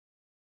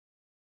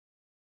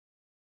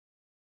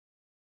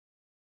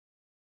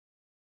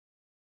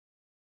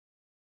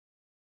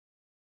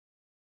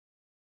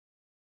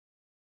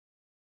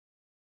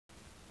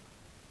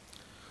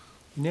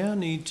You now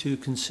need to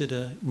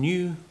consider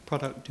new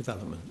product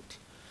development.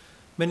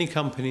 Many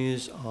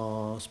companies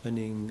are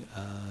spending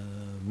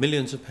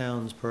millions of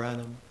pounds per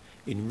annum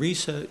in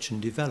research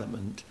and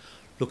development,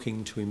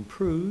 looking to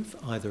improve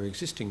either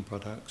existing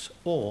products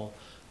or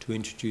to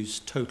introduce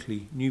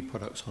totally new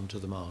products onto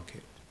the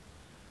market.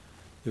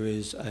 There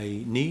is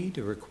a need,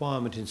 a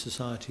requirement in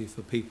society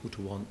for people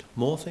to want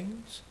more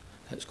things,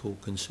 that's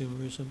called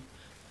consumerism,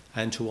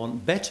 and to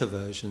want better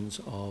versions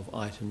of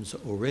items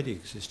that already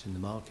exist in the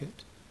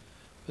market.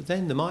 But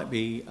then there might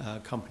be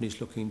companies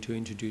looking to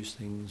introduce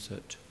things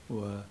that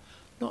were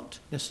not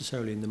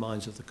necessarily in the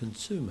minds of the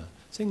consumer,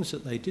 things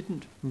that they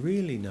didn't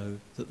really know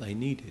that they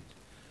needed.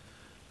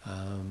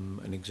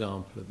 An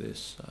example of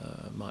this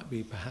might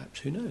be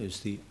perhaps, who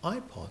knows, the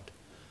iPod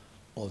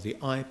or the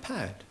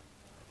iPad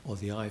or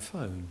the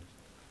iPhone.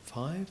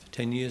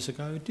 5-10 years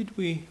ago, did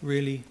we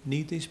really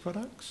need these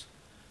products?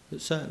 But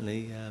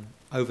certainly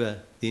over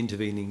the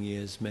intervening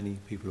years many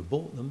people have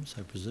bought them,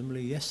 so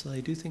presumably yes,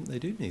 they do think they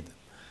do need them.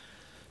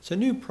 So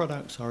new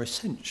products are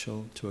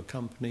essential to a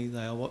company.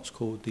 They are what's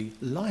called the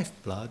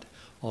lifeblood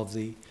of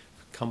the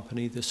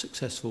company, the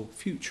successful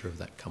future of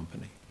that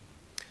company.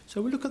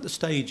 So we look at the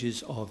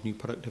stages of new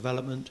product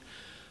development.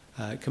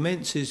 It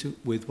commences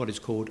with what is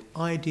called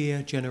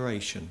idea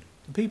generation.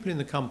 The people in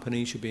the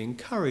company should be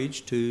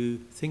encouraged to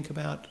think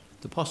about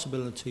the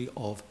possibility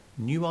of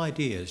new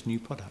ideas, new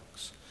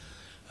products.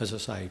 As I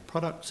say,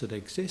 products that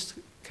exist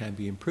can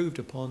be improved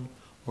upon,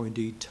 or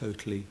indeed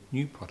totally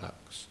new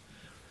products.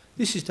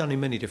 This is done in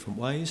many different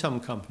ways. Some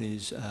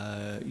companies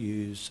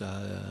use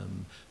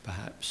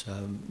perhaps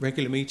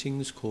regular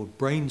meetings called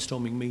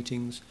brainstorming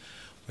meetings,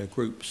 where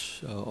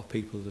groups of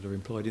people that are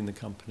employed in the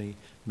company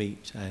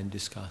meet and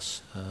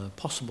discuss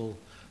possible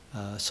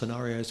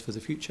scenarios for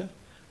the future.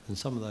 And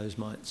some of those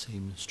might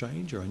seem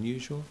strange or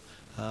unusual,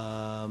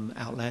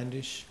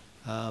 outlandish,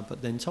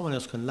 but then someone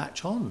else can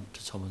latch on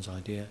to someone's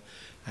idea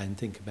and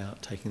think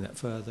about taking that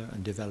further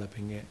and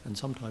developing it, and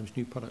sometimes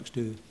new products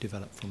do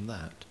develop from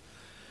that.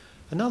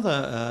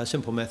 Another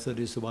simple method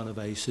is the one of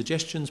a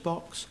suggestions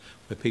box,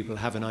 where people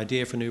have an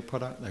idea for a new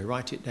product, they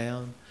write it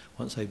down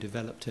once they've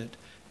developed it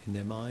in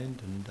their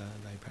mind, and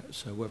they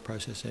perhaps word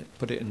process it,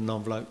 put it in an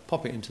envelope,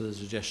 pop it into the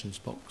suggestions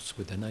box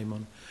with their name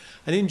on.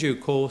 And in due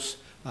course,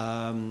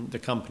 the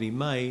company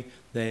may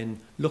then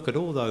look at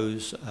all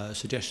those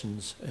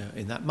suggestions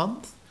in that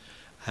month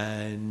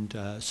and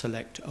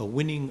select a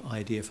winning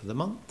idea for the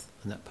month,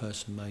 and that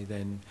person may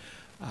then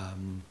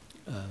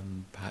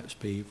perhaps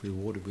be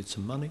rewarded with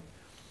some money.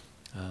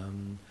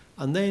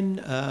 And then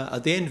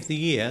at the end of the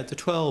year, the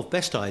 12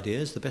 best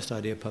ideas, the best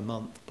idea per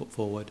month put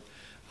forward,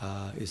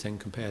 is then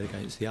compared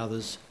against the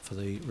others for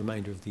the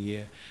remainder of the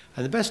year.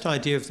 And the best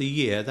idea of the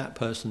year, that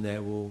person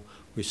there will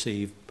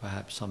receive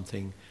perhaps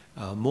something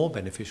more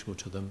beneficial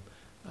to them,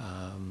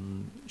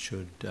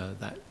 should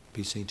that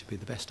be seen to be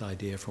the best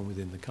idea from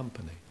within the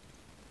company.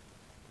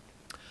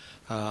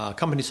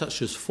 Companies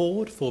such as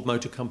Ford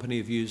Motor Company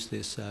have used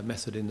this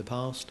method in the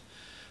past.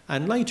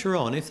 And later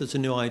on, if there's a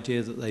new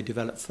idea that they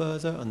develop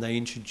further and they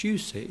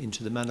introduce it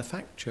into the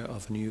manufacture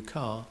of a new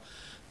car,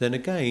 then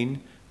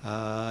again,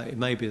 it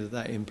may be that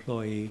that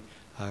employee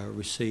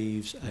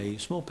receives a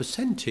small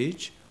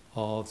percentage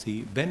of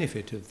the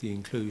benefit of the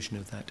inclusion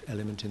of that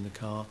element in the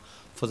car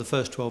for the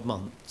first 12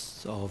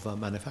 months of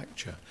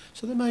manufacture.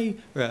 So they may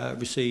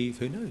receive,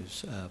 who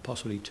knows,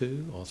 possibly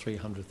 £200,000 or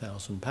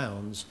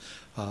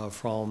 £300,000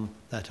 from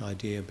that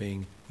idea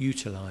being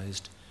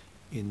utilised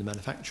in the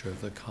manufacture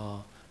of the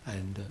car,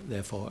 and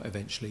therefore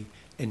eventually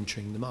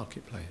entering the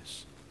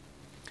marketplace.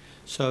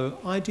 So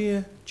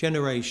idea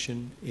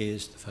generation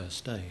is the first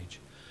stage.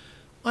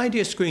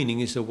 Idea screening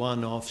is the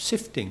one of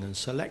sifting and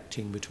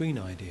selecting between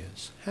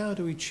ideas. How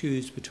do we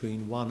choose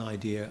between one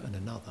idea and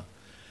another?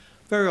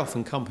 Very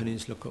often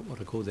companies look at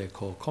what I call their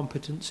core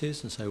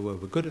competencies and say, well,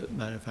 we're good at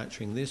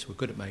manufacturing this, we're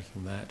good at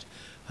making that,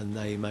 and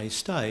they may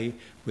stay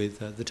with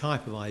the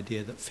type of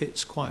idea that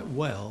fits quite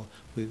well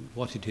with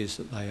what it is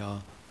that they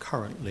are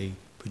currently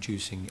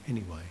producing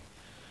anyway.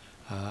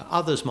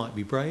 Others might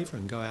be braver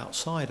and go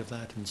outside of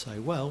that and say,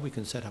 well, we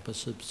can set up a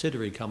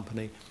subsidiary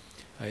company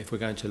if we're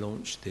going to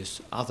launch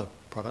this other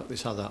product,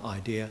 this other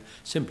idea,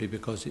 simply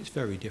because it's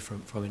very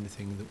different from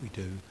anything that we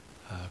do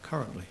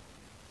currently.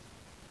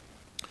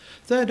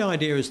 Third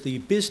idea is the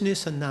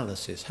business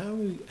analysis. How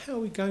are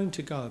we going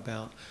to go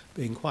about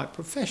being quite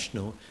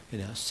professional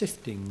in our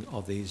sifting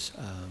of these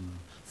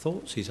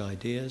thoughts, these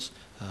ideas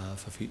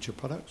for future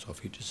products or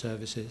future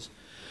services?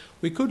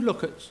 We could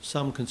look at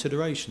some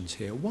considerations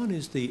here. One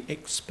is the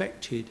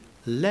expected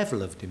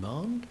level of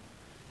demand.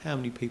 How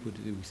many people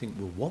do we think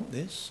will want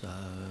this?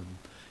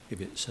 If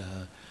it's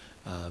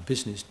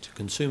business to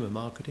consumer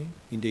marketing.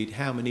 Indeed,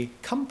 how many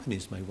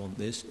companies may want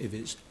this if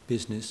it's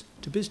business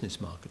to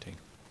business marketing.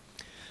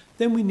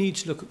 Then we need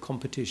to look at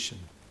competition.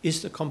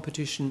 Is the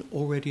competition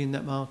already in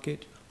that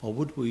market, or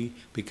would we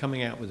be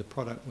coming out with a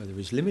product where there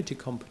is limited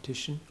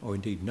competition or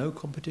indeed no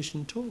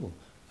competition at all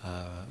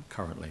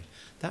currently?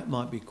 That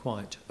might be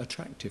quite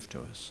attractive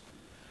to us.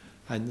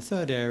 And the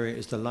third area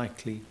is the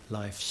likely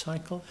life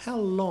cycle. How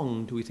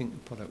long do we think the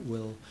product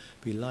will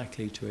be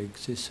likely to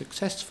exist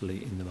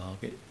successfully in the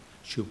market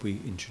should we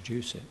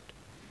introduce it?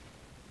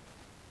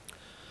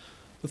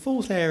 The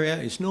fourth area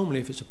is normally,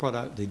 if it's a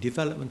product, the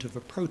development of a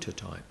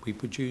prototype. We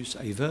produce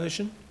a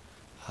version.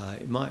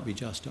 It might be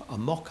just a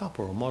mock-up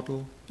or a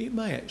model. It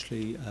may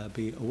actually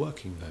be a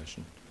working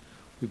version.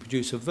 We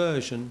produce a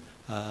version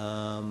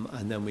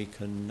and then we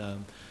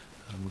can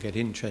get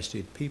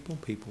interested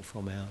people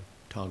from our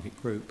target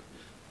group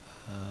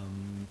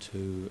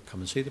to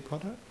come and see the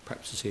product,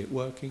 perhaps to see it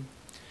working.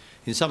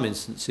 In some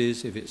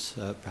instances, if it's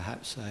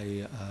perhaps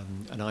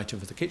an item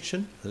for the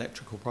kitchen,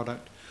 electrical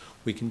product,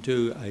 we can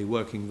do a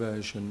working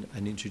version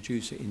and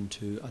introduce it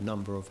into a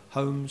number of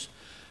homes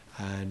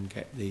and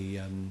get the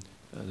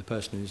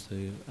person who's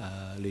the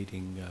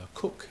leading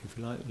cook, if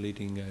you like,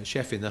 leading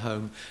chef in the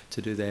home,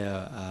 to do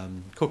their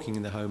cooking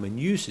in the home and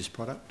use this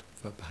product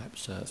for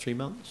perhaps 3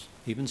 months,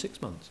 even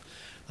 6 months.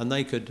 And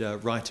they could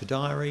write a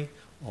diary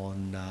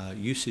on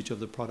usage of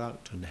the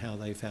product and how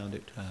they found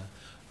it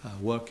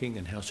working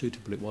and how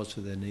suitable it was for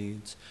their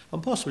needs,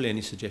 and possibly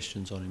any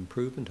suggestions on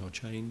improvement or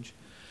change.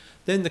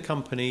 Then the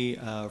company,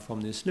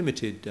 from this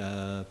limited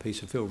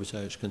piece of field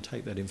research, can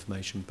take that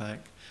information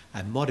back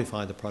and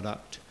modify the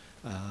product,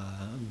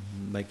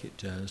 make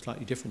it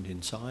slightly different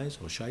in size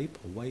or shape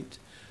or weight,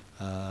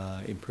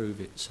 improve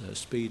its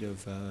speed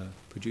of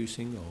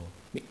producing or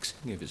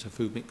mixing, if it's a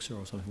food mixer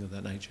or something of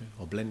that nature,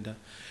 or blender.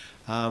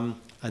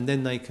 And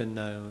then they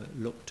can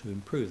look to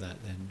improve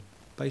that then,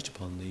 based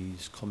upon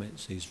these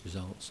comments, these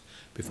results,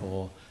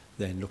 before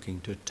then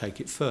looking to take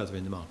it further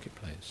in the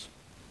marketplace.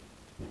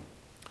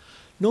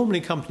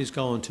 Normally companies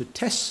go on to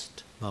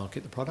test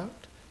market the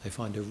product. They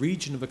find a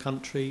region of a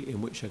country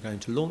in which they're going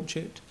to launch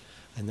it,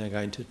 and they're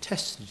going to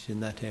test it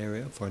in that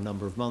area for a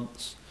number of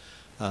months.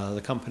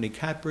 The company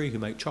Cadbury, who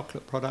make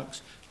chocolate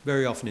products,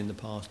 very often in the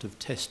past have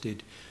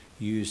tested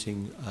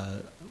using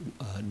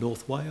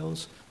North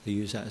Wales. They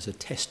use that as a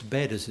test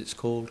bed, as it's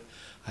called,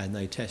 and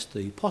they test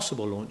the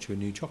possible launch of a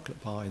new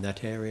chocolate bar in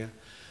that area.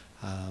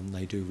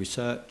 They do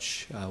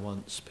research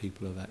once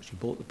people have actually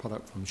bought the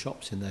product from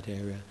shops in that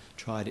area,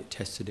 tried it,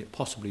 tested it,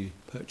 possibly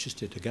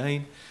purchased it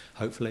again,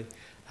 hopefully,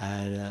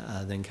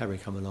 and then Cadbury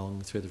come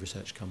along through the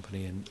research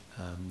company and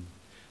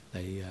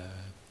they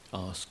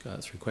ask,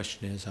 through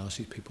questionnaires, ask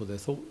these people their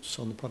thoughts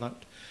on the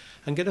product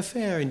and get a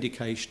fair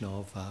indication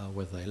of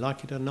whether they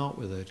like it or not,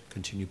 whether they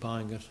continue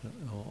buying it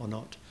or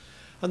not.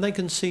 And they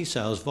can see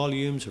sales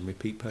volumes and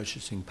repeat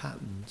purchasing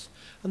patterns,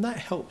 and that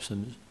helps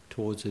them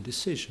towards a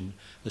decision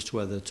as to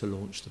whether to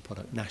launch the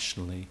product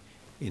nationally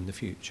in the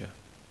future.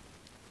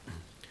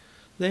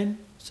 Then,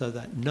 so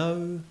that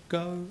no,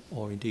 go,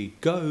 or indeed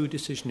go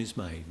decision is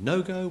made.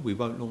 No go, we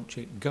won't launch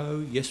it.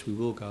 Go, yes, we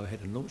will go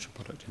ahead and launch the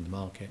product in the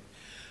market.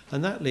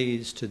 And that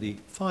leads to the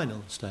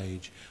final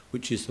stage,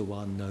 which is the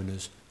one known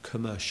as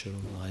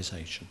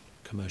commercialisation.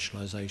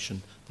 Commercialisation,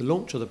 the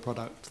launch of the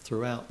product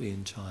throughout the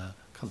entire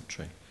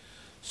country.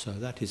 So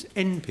that is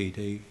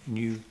NPD,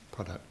 New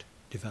Product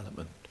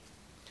Development.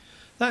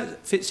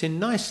 That fits in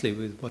nicely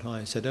with what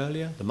I said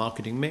earlier, the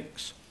marketing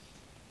mix.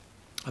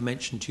 I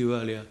mentioned to you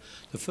earlier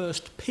the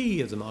first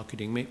P of the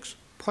marketing mix,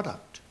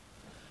 product.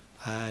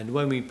 And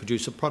when we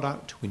produce a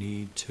product, we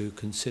need to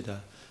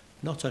consider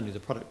not only the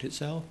product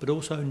itself, but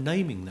also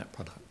naming that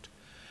product.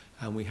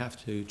 And we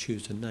have to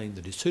choose a name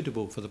that is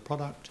suitable for the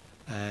product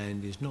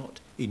and is not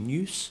in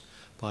use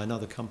by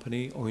another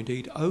company or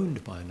indeed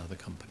owned by another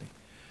company.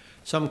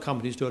 Some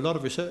companies do a lot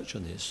of research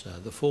on this.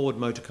 The Ford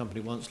Motor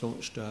Company once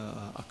launched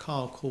a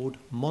car called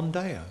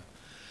Mondeo.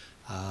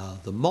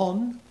 The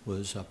Mon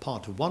was a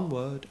part of one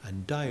word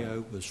and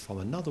Deo was from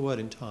another word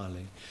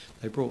entirely.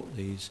 They brought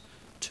these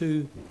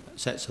two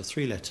sets of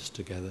 3 letters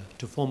together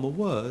to form a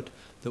word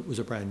that was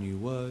a brand new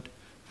word,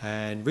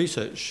 and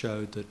research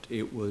showed that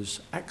it was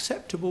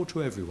acceptable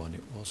to everyone.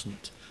 It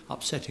wasn't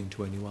upsetting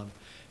to anyone.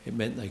 It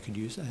meant they could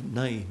use that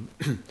name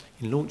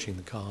in launching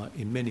the car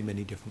in many,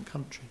 many different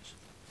countries.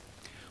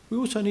 We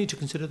also need to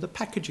consider the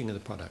packaging of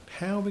the product.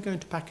 How are we going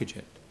to package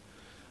it?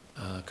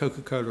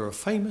 Coca-Cola are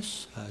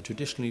famous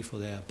traditionally for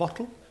their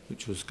bottle,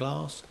 which was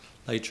glass.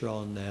 Later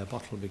on, their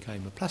bottle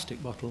became a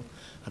plastic bottle,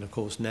 and of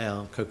course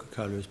now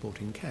Coca-Cola is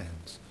bought in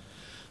cans.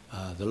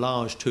 The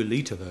large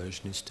 2-litre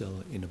version is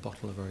still in a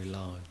bottle, a very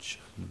large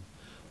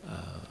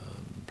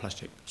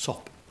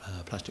soft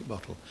plastic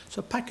bottle.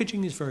 So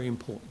packaging is very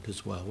important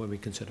as well when we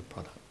consider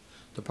product.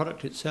 The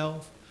product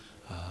itself,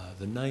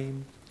 the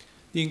name,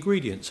 the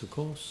ingredients, of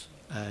course,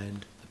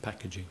 and the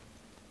packaging.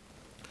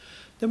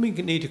 Then we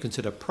need to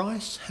consider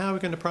price. How are we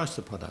going to price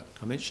the product?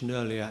 I mentioned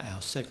earlier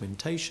our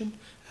segmentation,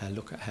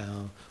 look at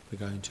how we're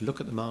going to look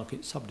at the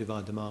market,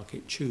 subdivide the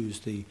market,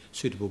 choose the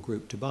suitable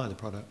group to buy the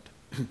product.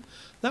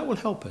 That will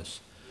help us.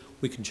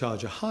 We can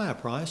charge a higher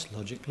price,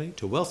 logically,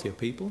 to wealthier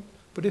people,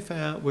 but if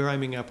we're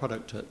aiming our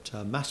product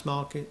at mass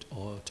market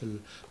or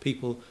to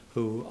people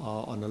who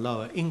are on a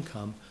lower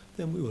income,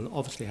 then we will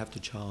obviously have to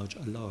charge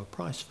a lower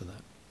price for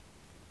that.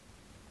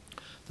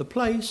 The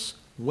place,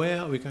 where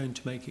are we going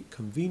to make it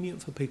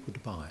convenient for people to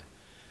buy?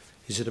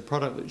 Is it a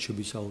product that should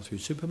be sold through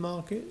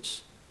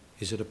supermarkets?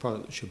 Is it a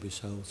product that should be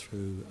sold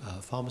through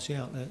pharmacy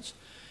outlets?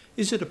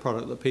 Is it a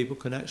product that people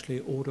can actually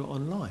order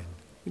online?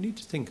 We need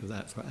to think of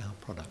that for our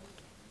product.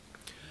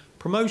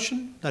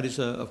 Promotion, that is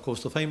of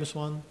course the famous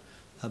one.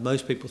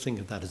 Most people think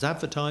of that as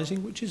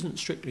advertising, which isn't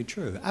strictly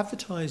true.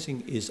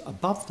 Advertising is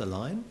above the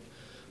line.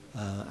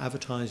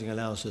 Advertising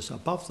allows us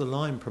above the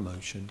line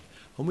promotion,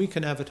 and we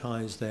can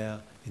advertise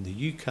there in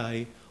the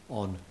UK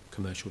on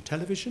commercial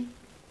television,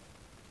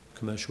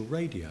 commercial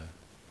radio.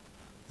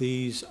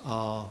 These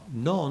are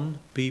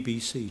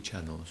non-BBC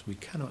channels. We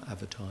cannot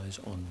advertise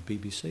on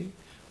BBC,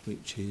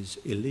 which is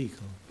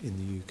illegal in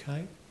the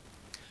UK.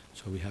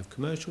 So we have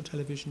commercial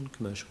television,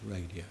 commercial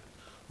radio.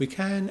 We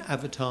can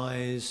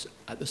advertise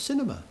at the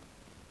cinema.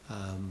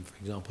 For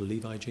example,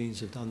 Levi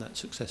Jeans have done that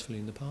successfully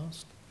in the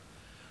past.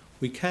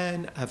 We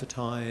can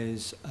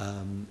advertise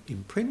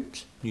in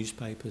print,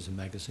 newspapers and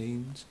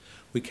magazines.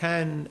 We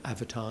can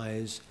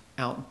advertise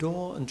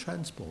outdoor and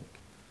transport.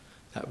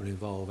 That will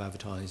involve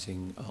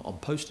advertising on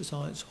poster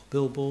sites or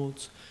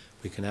billboards.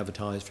 We can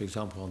advertise, for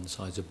example, on the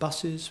sides of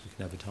buses. We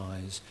can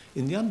advertise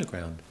in the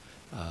underground.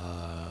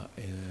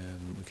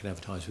 We can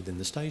advertise within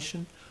the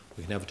station.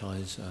 We can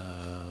advertise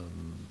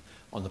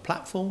on the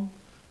platform.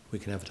 We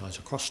can advertise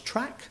across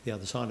track, the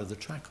other side of the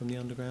track on the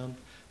underground.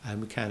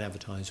 And we can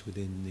advertise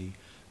within the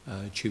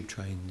tube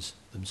trains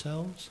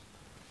themselves.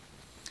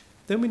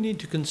 Then we need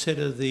to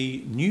consider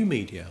the new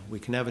media. We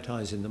can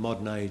advertise in the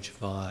modern age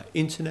via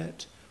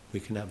internet. We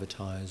can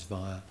advertise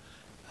via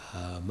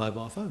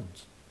mobile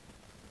phones.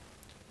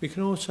 We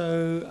can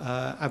also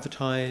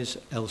advertise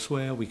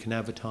elsewhere. We can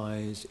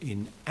advertise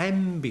in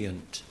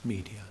ambient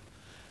media.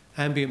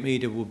 Ambient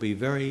media will be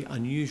very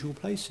unusual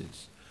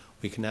places.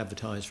 We can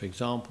advertise, for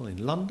example,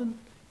 in London,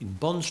 in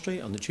Bond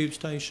Street on the tube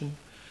station,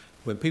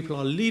 when people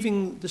are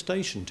leaving the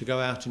station to go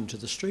out into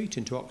the street,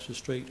 into Oxford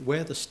Street,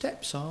 where the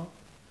steps are.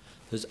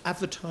 There's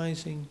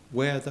advertising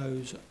where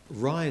those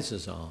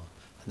risers are,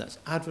 and that's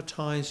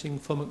advertising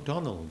for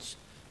McDonald's,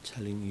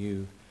 telling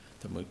you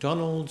that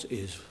McDonald's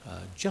is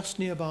just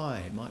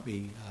nearby. It might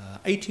be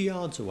 80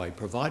 yards away,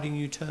 providing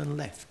you turn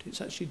left.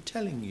 It's actually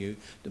telling you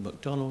that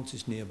McDonald's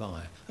is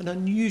nearby. An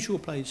unusual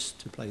place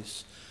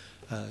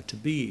to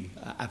be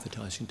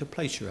advertising, to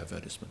place your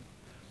advertisement.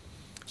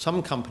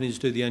 Some companies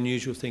do the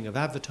unusual thing of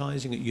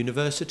advertising at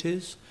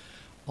universities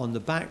on the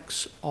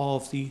backs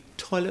of the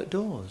toilet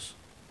doors.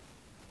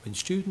 When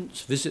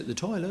students visit the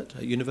toilet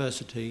at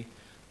university,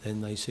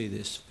 then they see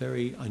this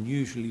very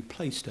unusually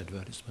placed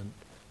advertisement,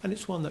 and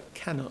it's one that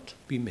cannot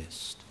be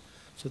missed.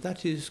 So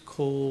that is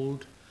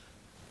called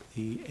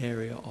the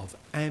area of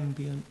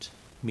ambient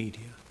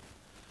media.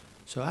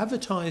 So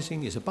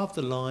advertising is above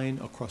the line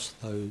across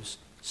those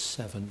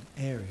 7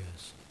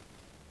 areas.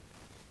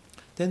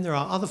 Then there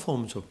are other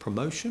forms of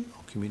promotion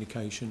or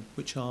communication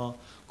which are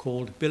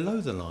called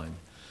below the line.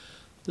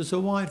 There's a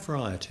wide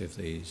variety of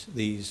these.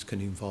 These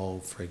can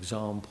involve, for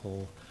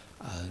example,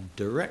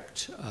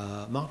 direct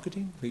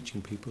marketing,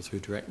 reaching people through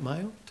direct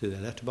mail to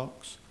their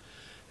letterbox.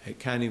 It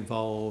can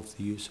involve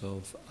the use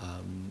of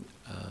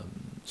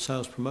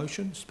sales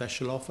promotion,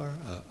 special offer,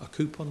 a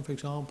coupon, for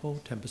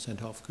example,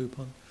 10% off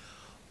coupon,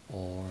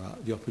 or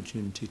the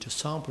opportunity to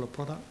sample a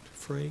product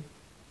free.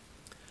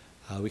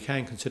 We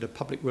can consider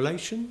public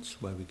relations,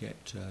 where we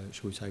get,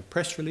 shall we say,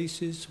 press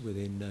releases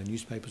within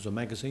newspapers or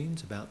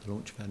magazines about the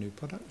launch of our new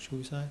product, shall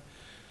we say.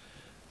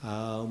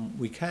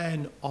 We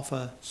can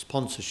offer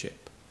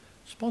sponsorship.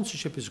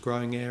 Sponsorship is a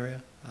growing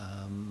area,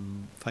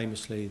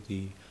 famously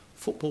the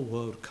Football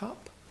World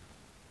Cup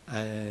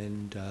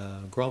and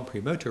Grand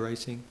Prix motor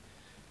racing,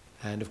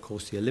 and of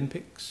course the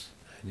Olympics.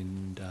 And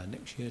in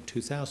next year,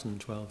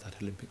 2012,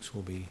 that Olympics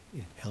will be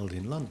held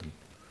in London.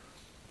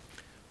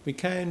 We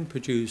can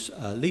produce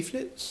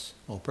leaflets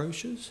or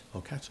brochures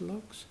or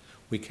catalogues.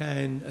 We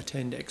can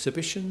attend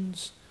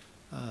exhibitions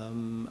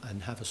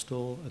and have a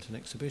stall at an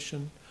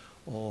exhibition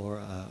or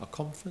a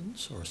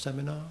conference or a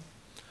seminar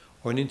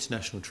or an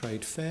international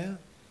trade fair.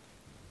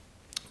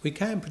 We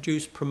can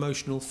produce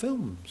promotional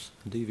films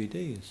and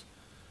DVDs.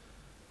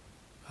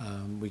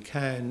 We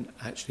can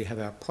actually have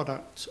our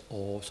product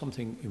or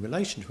something in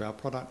relation to our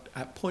product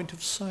at point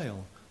of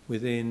sale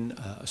within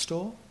a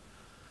store.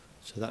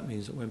 So that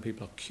means that when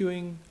people are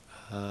queuing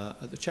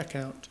at the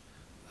checkout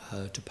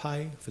to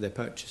pay for their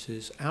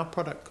purchases, our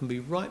product can be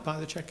right by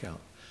the checkout,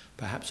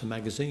 perhaps a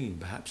magazine,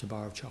 perhaps a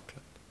bar of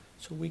chocolate.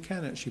 So we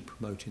can actually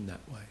promote in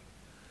that way.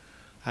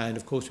 And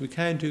of course we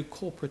can do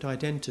corporate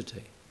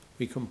identity.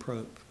 We can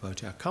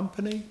promote our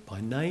company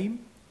by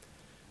name,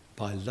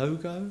 by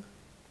logo,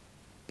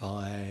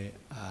 by,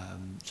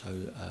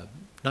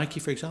 Nike,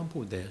 for example,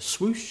 with their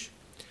swoosh.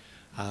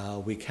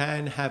 We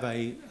can have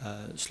a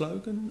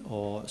slogan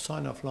or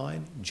sign-off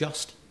line,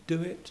 just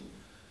do it.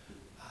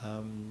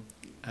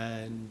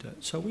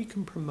 So we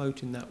can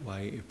promote in that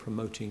way, of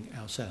promoting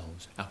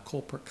ourselves, our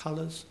corporate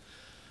colours,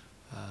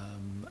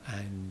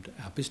 and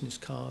our business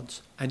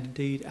cards, and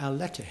indeed our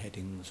letter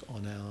headings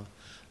on our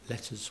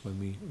letters when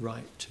we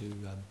write to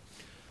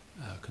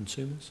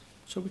consumers.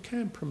 So we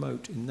can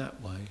promote in that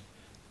way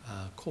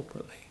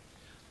corporately.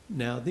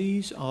 Now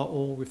these are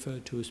all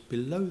referred to as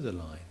below the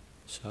line.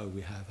 So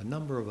we have a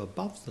number of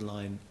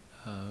above-the-line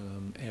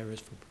areas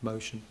for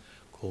promotion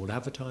called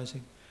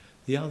advertising.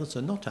 The others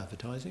are not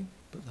advertising,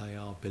 but they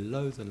are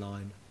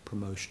below-the-line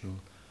promotional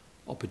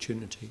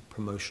opportunity,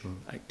 promotional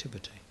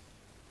activity.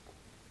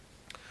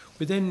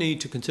 We then need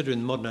to consider in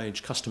the modern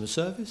age customer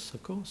service,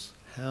 of course.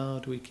 How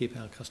do we keep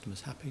our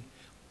customers happy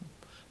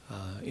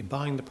in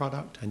buying the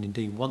product and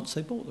indeed once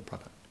they bought the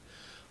product?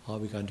 Are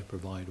we going to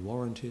provide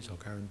warranties or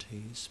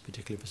guarantees,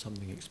 particularly for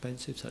something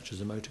expensive such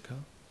as a motor car?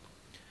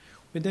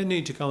 We then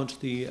need to go on to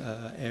the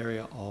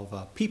area of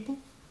people.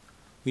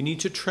 We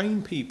need to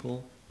train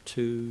people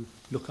to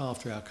look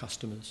after our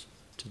customers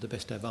to the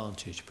best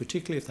advantage,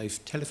 particularly if they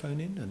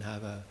telephone in and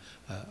have a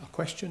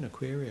question, a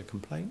query, a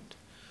complaint.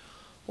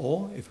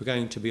 Or if we're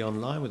going to be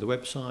online with a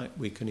website,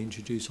 we can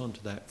introduce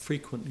onto that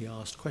frequently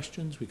asked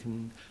questions. We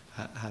can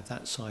have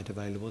that site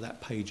available, that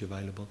page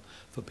available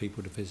for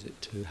people to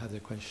visit to have their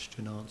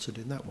question answered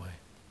in that way.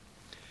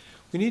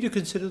 We need to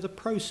consider the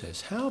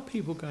process. How are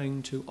people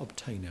going to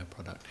obtain our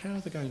product? How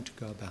are they going to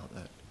go about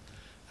that?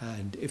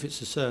 And if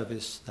it's a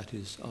service, that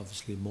is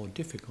obviously more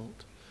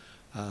difficult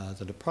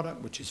than a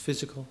product which is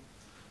physical.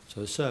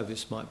 So a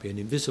service might be an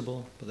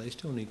invisible, but they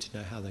still need to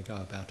know how they go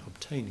about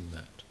obtaining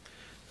that.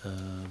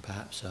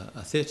 Perhaps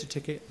a theatre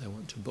ticket, they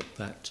want to book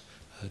that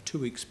 2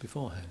 weeks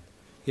beforehand.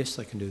 Yes,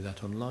 they can do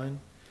that online.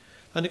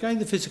 And again,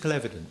 the physical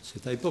evidence.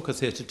 If they book a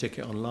theatre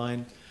ticket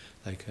online,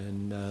 they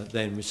can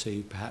then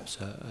receive perhaps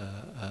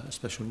a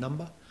special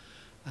number.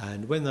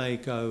 And when they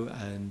go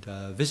and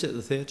visit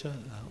the theatre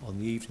on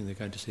the evening they're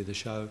going to see the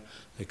show,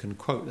 they can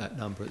quote that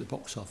number at the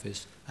box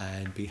office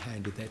and be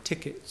handed their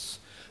tickets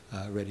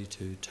ready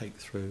to take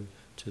through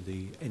to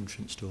the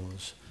entrance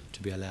doors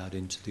to be allowed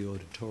into the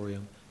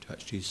auditorium to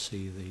actually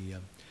see the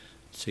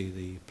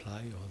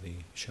play or the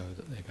show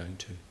that they're going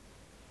to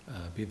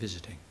be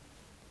visiting.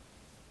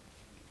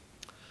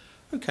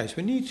 Okay, so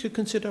we need to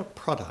consider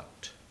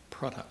product.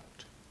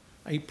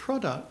 A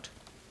product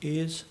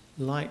is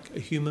like a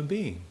human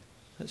being.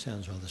 That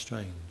sounds rather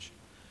strange.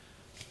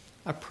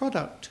 A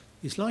product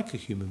is like a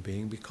human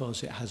being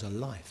because it has a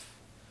life.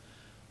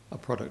 A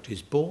product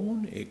is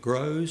born, it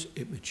grows,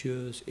 it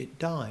matures, it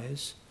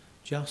dies,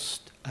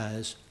 just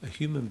as a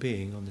human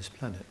being on this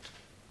planet.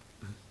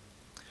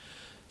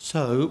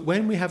 So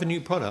when we have a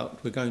new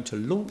product, we're going to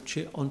launch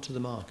it onto the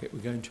market. We're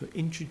going to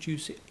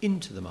introduce it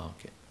into the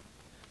market.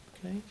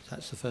 Okay,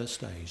 that's the first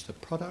stage, the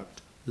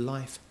product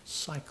life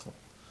cycle.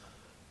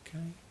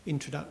 Okay,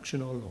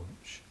 introduction or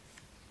launch.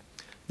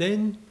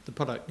 Then the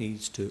product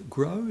needs to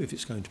grow if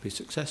it's going to be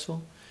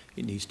successful.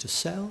 It needs to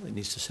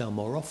sell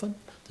more often.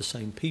 The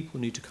same people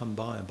need to come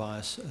by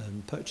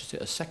and purchase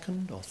it a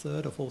second or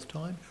third or fourth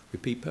time,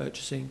 repeat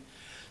purchasing.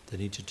 They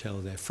need to tell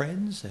their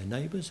friends, their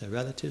neighbours, their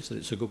relatives that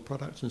it's a good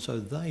product, and so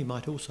they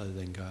might also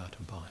then go out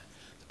and buy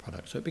the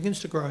product. So it begins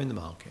to grow in the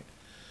market.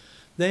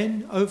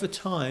 Then over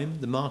time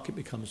the market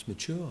becomes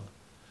mature.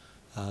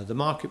 The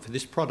market for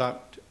this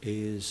product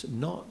is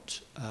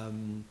not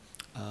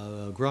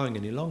growing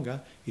any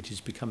longer, it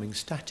is becoming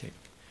static.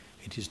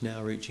 It is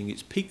now reaching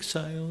its peak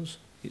sales,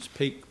 its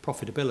peak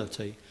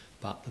profitability,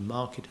 but the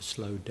market has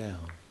slowed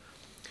down.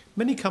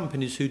 Many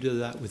companies who do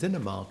that within a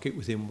market,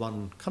 within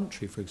one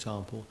country for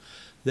example,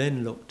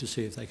 then look to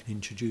see if they can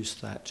introduce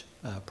that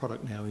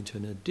product now into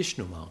an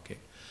additional market.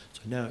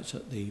 So now it's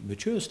at the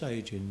mature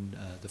stage in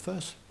the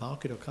first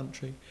market or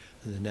country,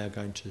 and they're now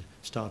going to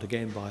start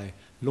again by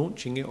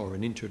launching it, or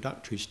an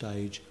introductory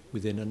stage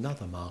within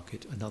another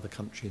market, another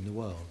country in the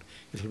world.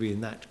 It'll be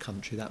in that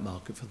country, that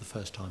market, for the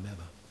first time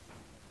ever.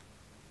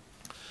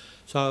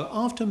 So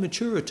after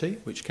maturity,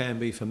 which can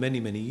be for many,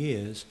 many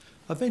years,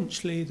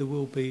 eventually there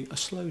will be a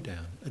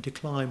slowdown, a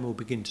decline will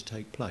begin to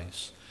take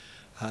place.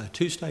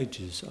 Two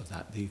stages of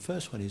that. The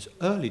first one is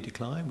early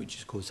decline, which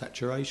is called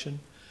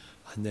saturation,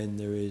 and then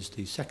there is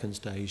the second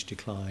stage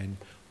decline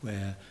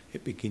where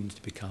it begins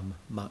to become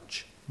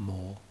much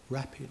more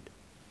rapid.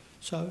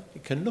 So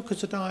it can look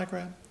as a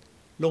diagram: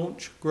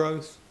 launch,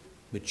 growth,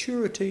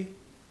 maturity,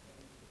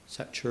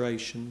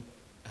 saturation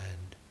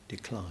and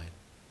decline.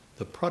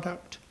 The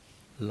product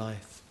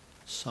life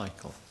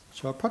cycle.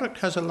 So a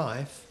product has a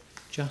life,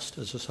 just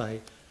as I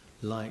say,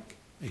 like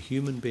a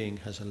human being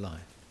has a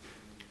life.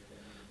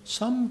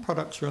 Some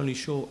products are only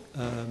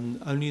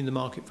in the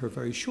market for a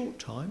very short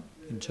time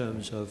in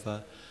terms of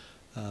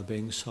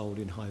being sold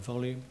in high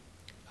volume.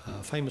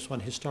 A famous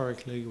one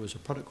historically was a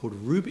product called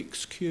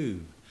Rubik's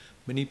Cube.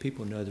 Many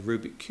people know the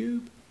Rubik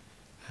Cube,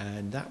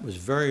 and that was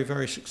very,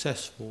 very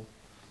successful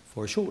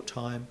for a short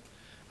time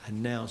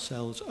and now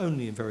sells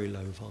only in very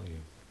low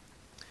volume.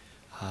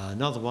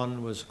 Another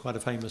one was quite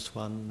a famous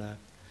one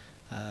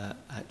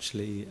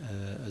actually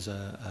as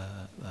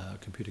a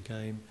computer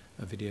game,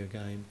 a video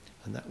game,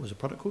 and that was a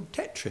product called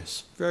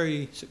Tetris,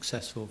 very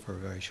successful for a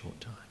very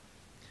short time.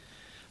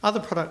 Other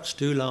products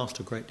do last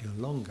a great deal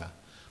longer.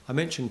 I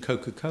mentioned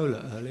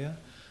Coca-Cola earlier.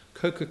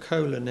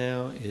 Coca-Cola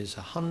now is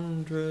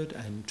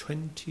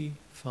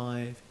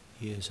 125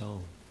 years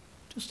old.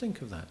 Just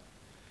think of that.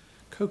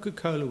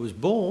 Coca-Cola was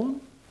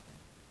born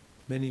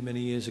many,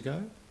 many years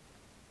ago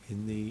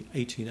in the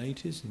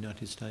 1880s in the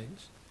United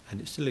States,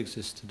 and it still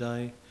exists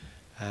today,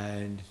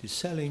 and it is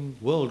selling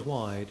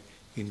worldwide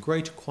in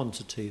greater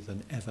quantity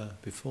than ever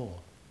before.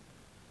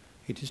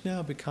 It has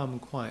now become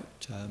quite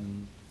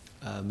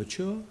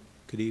mature.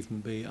 Could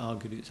even be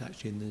argued it's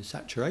actually in the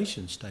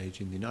saturation stage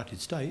in the United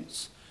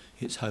States,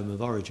 its home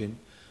of origin,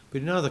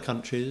 but in other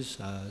countries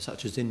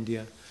such as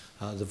India,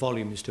 the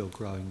volume is still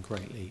growing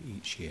greatly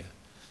each year.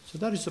 So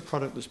that is a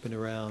product that's been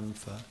around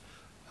for,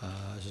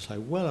 as I say,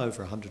 well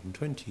over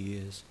 120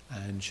 years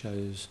and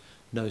shows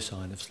no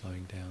sign of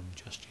slowing down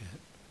just yet.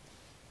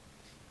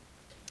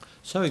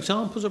 So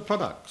examples of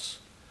products.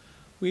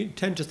 We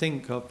tend to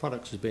think of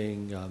products as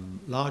being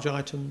large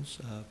items,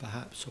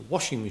 perhaps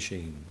washing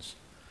machines,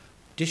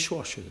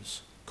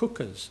 dishwashers,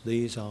 cookers.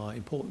 These are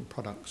important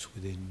products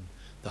within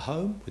the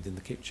home, within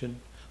the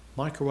kitchen.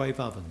 Microwave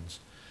ovens.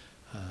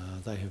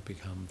 They have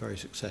become very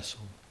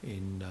successful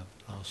in the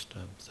last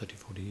 30,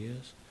 40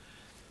 years.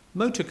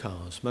 Motor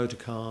cars. Motor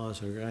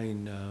cars are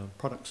again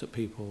products that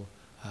people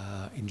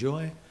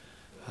enjoy.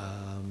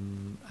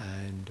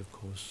 And of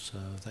course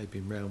they've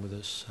been around with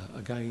us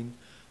again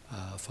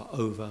for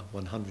over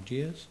 100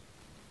 years.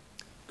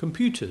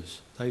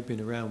 Computers, they've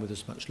been around with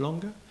us much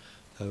longer.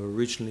 They were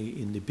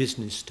originally in the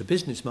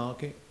business-to-business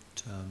market.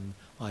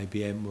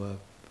 IBM were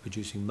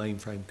producing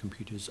mainframe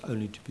computers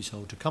only to be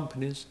sold to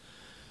companies.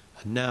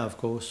 And now, of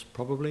course,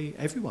 probably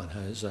everyone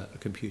has a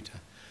computer,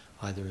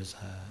 either as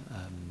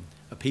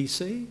a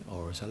PC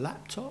or as a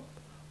laptop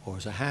or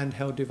as a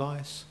handheld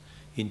device.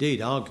 Indeed,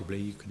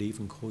 arguably, you could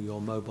even call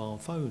your mobile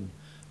phone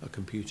a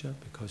computer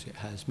because it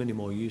has many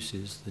more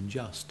uses than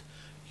just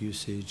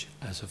usage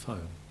as a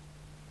phone.